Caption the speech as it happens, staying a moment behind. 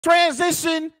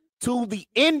transition to the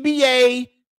NBA,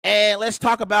 and let's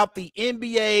talk about the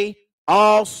NBA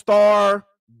All-Star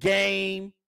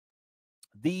Game.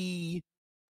 The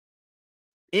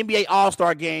NBA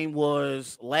All-Star Game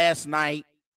was last night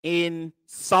in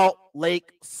Salt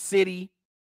Lake City.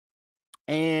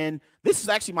 And this is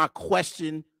actually my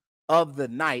question of the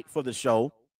night for the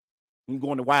show. You can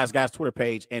go on the Wise Guys Twitter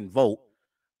page and vote.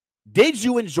 Did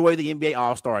you enjoy the NBA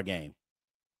All-Star Game?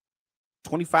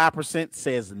 25%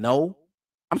 says no.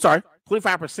 I'm sorry,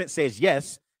 25% says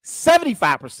yes.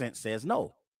 75% says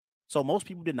no. So most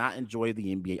people did not enjoy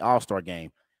the NBA All-Star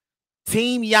Game.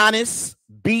 Team Giannis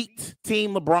beat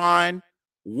Team LeBron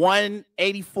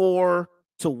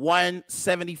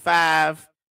 184-175.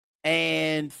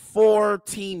 And for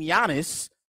Team Giannis,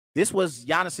 this was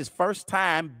Giannis's first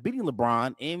time beating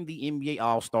LeBron in the NBA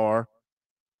All-Star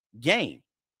Game.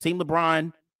 Team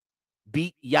LeBron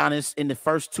beat Giannis in the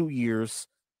first 2 years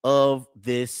of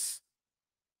this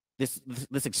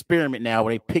experiment now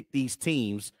where they pick these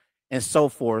teams and so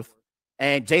forth.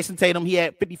 And Jason Tatum, he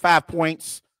had 55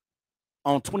 points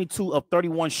on 22 of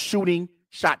 31 shooting,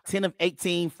 shot 10 of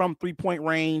 18 from three-point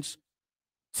range,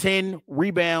 10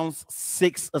 rebounds,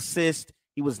 6 assists.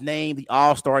 He was named the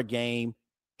All-Star Game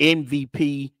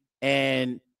MVP.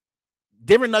 And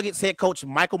Denver Nuggets head coach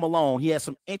Michael Malone, he had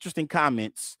some interesting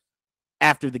comments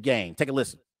after the game. Take a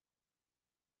listen.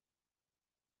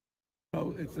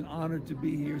 It's an honor to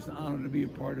be here. It's an honor to be a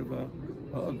part of a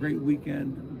great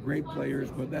weekend, great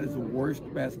players, but that is the worst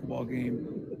basketball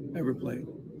game ever played.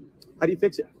 How do you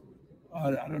fix it?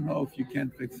 I don't know if you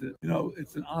can fix it.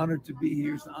 It's an honor to be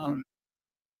here. It's an honor.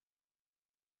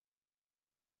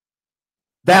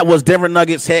 That was Denver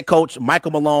Nuggets head coach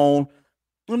Michael Malone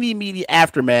in the immediate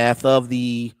aftermath of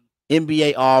the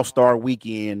NBA All-Star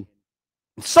Weekend.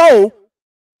 So,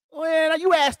 when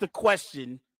you asked the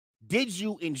question, did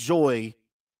you enjoy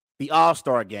the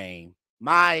All-Star Game?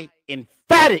 My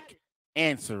emphatic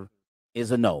answer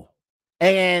is a no.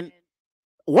 And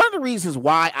one of the reasons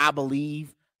why I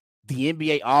believe the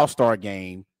NBA All-Star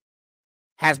Game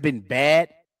has been bad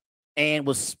and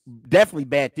was definitely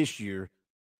bad this year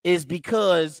is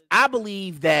because I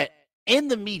believe that in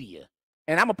the media,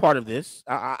 and I'm a part of this,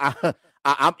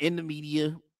 I'm in the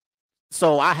media,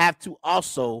 so I have to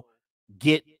also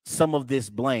get some of this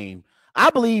blame. I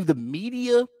believe the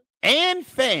media and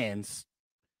fans,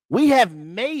 we have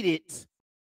made it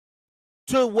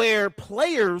to where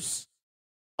players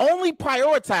only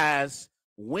prioritize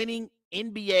winning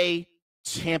NBA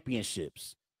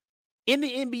championships. In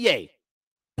the NBA,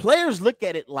 players look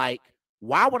at it like,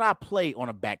 why would I play on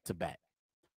a back-to-back?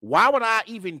 Why would I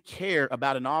even care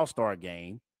about an All-Star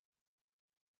game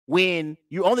when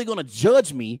you're only going to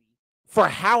judge me for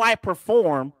how I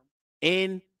perform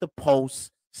in the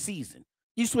postseason?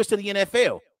 You switch to the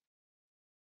NFL.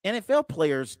 NFL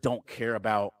players don't care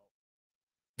about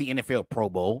the NFL Pro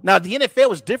Bowl. Now, the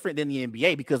NFL is different than the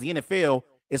NBA because the NFL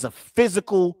is a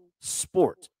physical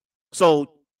sport.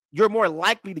 So you're more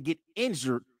likely to get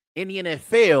injured in the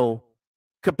NFL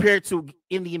compared to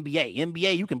in the NBA.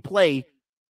 NBA, you can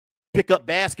pick up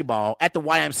basketball at the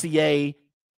YMCA,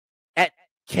 at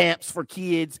camps for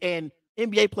kids, and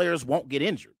NBA players won't get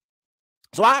injured.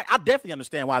 So I definitely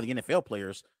understand why the NFL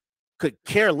players could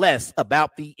care less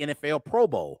about the NFL Pro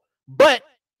Bowl. But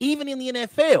even in the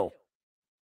NFL,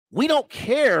 we don't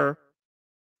care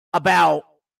about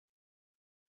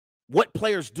what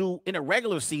players do in a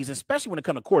regular season, especially when it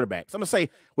comes to quarterbacks. I'm going to say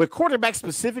with quarterbacks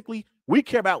specifically, we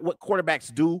care about what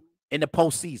quarterbacks do in the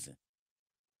postseason.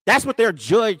 That's what they're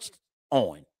judged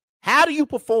on. How do you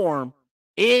perform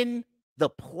in the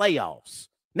playoffs?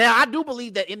 Now, I do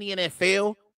believe that in the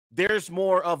NFL, there's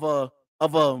more of a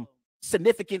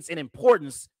significance and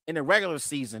importance in the regular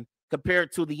season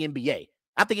compared to the NBA.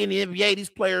 I think in the NBA, these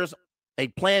players, they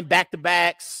playing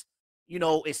back-to-backs.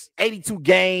 It's 82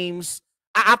 games.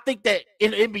 I think that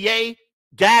in the NBA,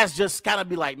 guys just kind of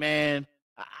be like, man,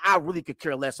 I really could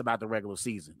care less about the regular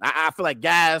season. I feel like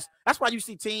guys, that's why you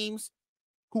see teams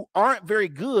who aren't very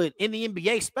good in the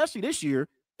NBA, especially this year.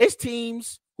 It's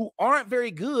teams who aren't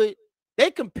very good.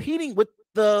 They're competing with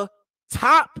the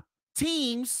top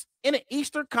teams in the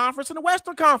Eastern Conference and the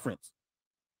Western Conference.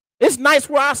 It's nice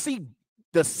where I see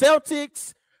the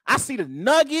Celtics, I see the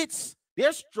Nuggets.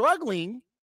 They're struggling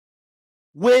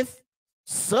with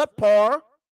subpar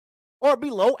or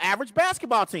below average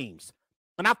basketball teams.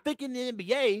 And I think in the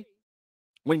NBA,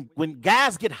 when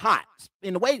guys get hot,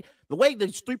 in the way the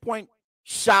three-point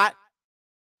shot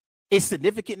is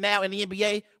significant now in the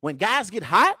NBA, when guys get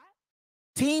hot,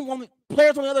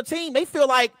 players on the other team, they feel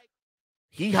like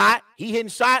he hot, he hitting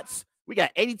shots. We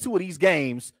got 82 of these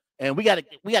games, And we gotta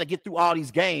get through all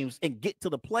these games and get to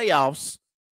the playoffs.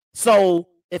 So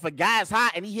if a guy's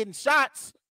hot and he hitting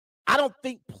shots, I don't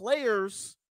think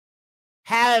players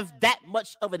have that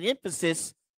much of an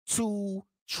emphasis to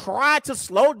try to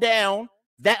slow down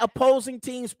that opposing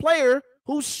team's player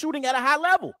who's shooting at a high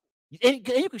level. And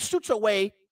you can shoot your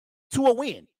way to a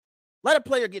win. Let a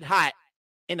player get hot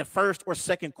in the first or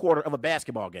second quarter of a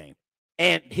basketball game,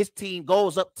 and his team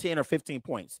goes up 10 or 15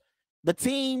 points. The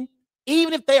team,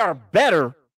 even if they are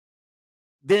better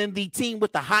than the team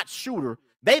with the hot shooter,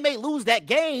 they may lose that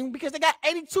game because they got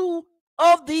 82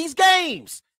 of these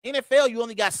games. NFL,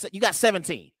 you got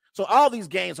 17. So all these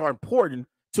games are important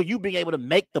to you being able to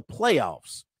make the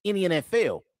playoffs in the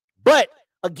NFL. But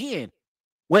again,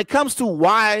 when it comes to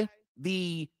why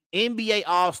the NBA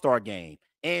All-Star Game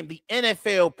and the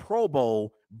NFL Pro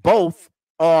Bowl both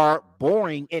are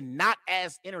boring and not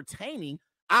as entertaining,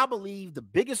 I believe the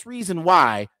biggest reason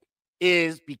why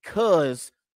is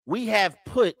because we have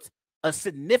put a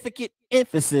significant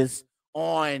emphasis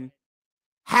on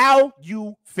how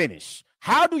you finish.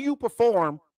 How do you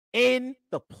perform in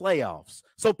the playoffs?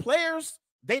 So players,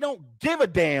 they don't give a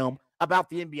damn about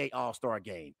the NBA All-Star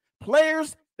Game.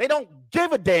 Players, they don't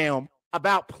give a damn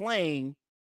about playing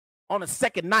on a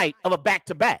second night of a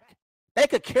back-to-back. They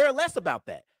could care less about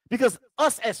that because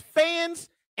us as fans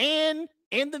and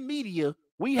in the media,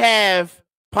 we have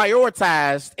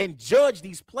prioritized and judged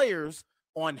these players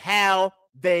on how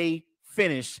they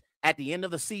finish at the end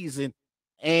of the season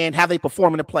and how they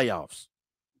perform in the playoffs.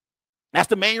 That's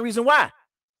the main reason why.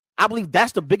 I believe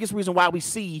that's the biggest reason why we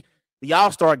see the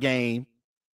All-Star Game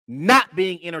not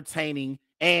being entertaining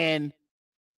and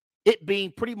it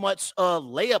being pretty much a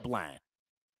layup line.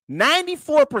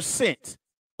 94%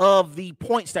 of the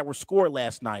points that were scored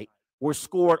last night were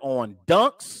scored on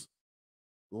dunks,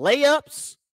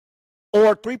 layups,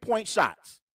 or three-point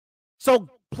shots. So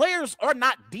players are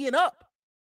not D'ing up.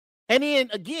 And then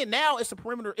again, now it's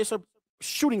a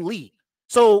shooting league.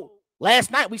 So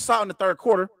last night we saw in the third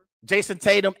quarter, Jason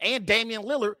Tatum and Damian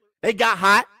Lillard, they got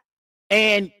hot,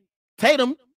 and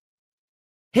Tatum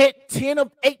hit 10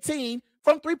 of 18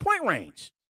 from three-point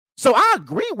range. So I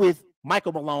agree with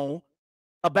Michael Malone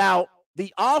about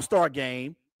the All-Star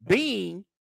Game being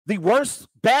the worst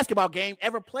basketball game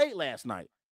ever played last night.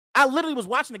 I literally was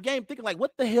watching the game thinking, like,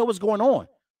 what the hell was going on?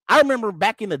 I remember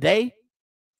back in the day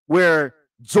where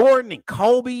Jordan and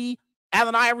Kobe,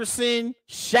 Allen Iverson,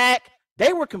 Shaq,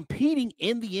 they were competing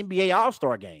in the NBA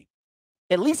All-Star Game,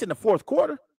 at least in the fourth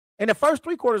quarter. In the first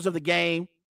three quarters of the game,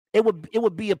 it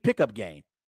would be a pickup game.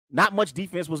 Not much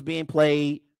defense was being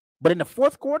played, but in the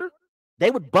fourth quarter,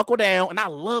 they would buckle down, and I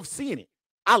love seeing it.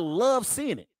 I love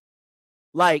seeing it.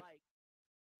 Like,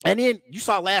 and then you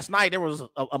saw last night, there was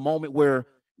a moment where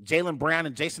Jaylen Brown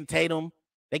and Jason Tatum,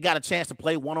 they got a chance to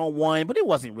play one-on-one, but it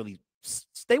wasn't really,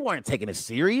 they weren't taking it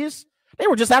serious. They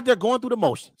were just out there going through the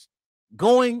motions.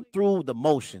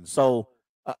 So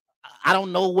I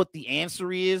don't know what the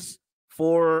answer is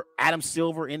for Adam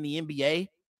Silver in the NBA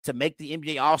to make the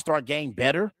NBA All-Star Game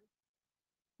better,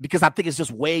 because I think it's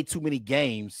just way too many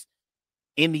games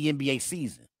in the NBA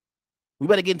season. We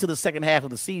better get into the second half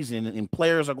of the season, and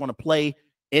players are going to play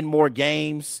in more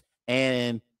games,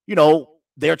 and, you know,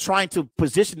 they're trying to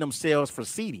position themselves for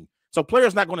seeding. So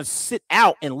players not going to sit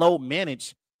out and low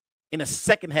manage in the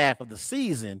second half of the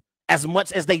season as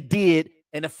much as they did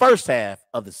in the first half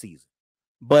of the season.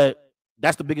 But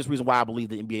that's the biggest reason why I believe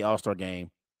the NBA All-Star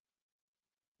Game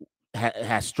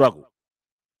has struggled,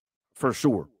 for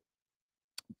sure.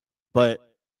 But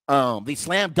the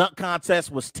slam dunk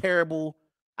contest was terrible.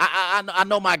 I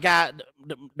know my guy,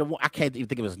 I can't even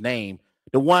think of his name.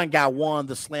 The one guy won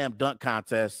the slam dunk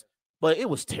contest, but it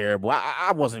was terrible.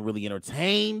 I wasn't really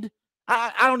entertained.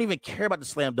 I don't even care about the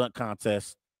slam dunk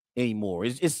contest anymore.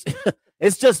 It's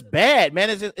it's just bad, man.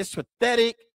 It's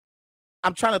pathetic.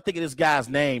 I'm trying to think of this guy's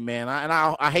name, man.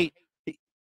 I hate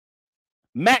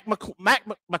Mac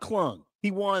McClung.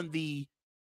 He won the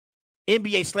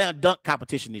NBA slam dunk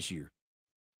competition this year,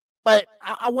 but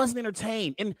I wasn't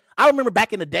entertained. And I remember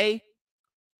back in the day,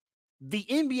 the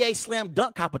NBA slam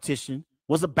dunk competition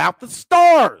was about the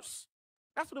stars.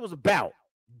 That's what it was about.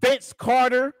 Vince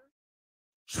Carter,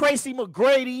 Tracy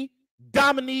McGrady,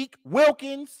 Dominique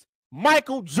Wilkins,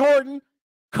 Michael Jordan,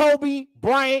 Kobe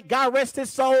Bryant, God rest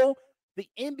his soul. The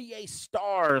NBA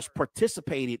stars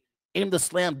participated in the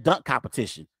slam dunk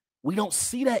competition. We don't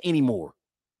see that anymore.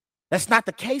 That's not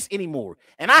the case anymore.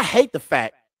 And I hate the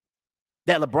fact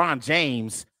that LeBron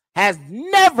James has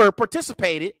never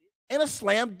participated in a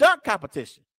slam dunk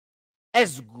competition.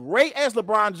 As great as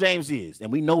LeBron James is, and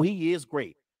we know he is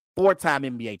great, 4-time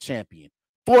NBA champion,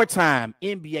 4-time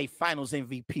NBA Finals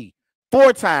MVP,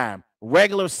 4-time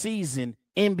regular season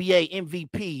NBA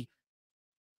MVP,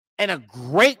 and a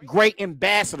great, great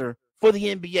ambassador for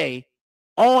the NBA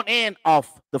on and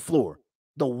off the floor.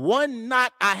 The one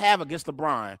knock I have against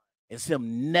LeBron is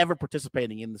him never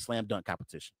participating in the slam dunk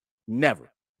competition.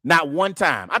 Never. Not one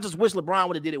time. I just wish LeBron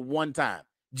would have did it one time.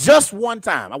 Just one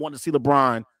time. I want to see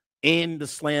LeBron in the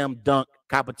slam dunk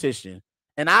competition.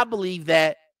 And I believe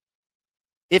that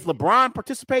if LeBron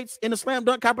participates in the slam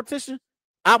dunk competition,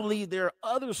 I believe there are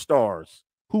other stars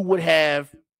who would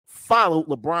have followed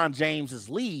LeBron James's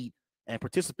lead and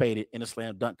participated in the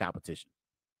slam dunk competition.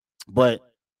 But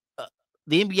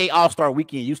the NBA All-Star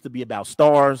Weekend used to be about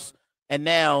stars, and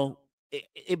now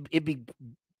it be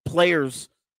players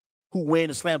who win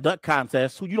the slam dunk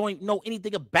contest who you don't even know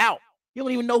anything about. You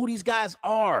don't even know who these guys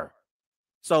are.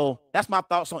 So that's my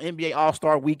thoughts on NBA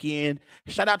All-Star Weekend.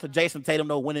 Shout out to Jason Tatum,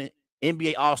 though, winning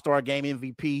NBA All-Star Game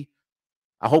MVP.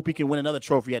 I hope he can win another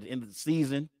trophy at the end of the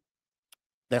season.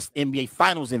 That's NBA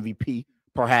Finals MVP,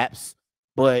 perhaps.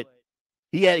 But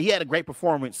he had a great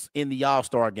performance in the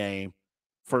All-Star Game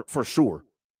for sure.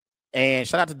 And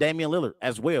shout out to Damian Lillard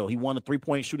as well. He won the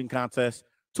three-point shooting contest.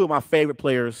 Two of my favorite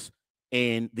players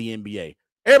in the NBA.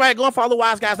 Everybody go and follow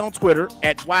Wise Guys on Twitter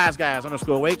at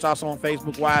WiseGuys_H. Also on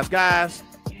Facebook, Wise Guys.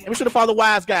 And be sure to follow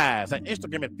Wise Guys at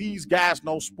Instagram at These Guys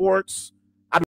Know Sports.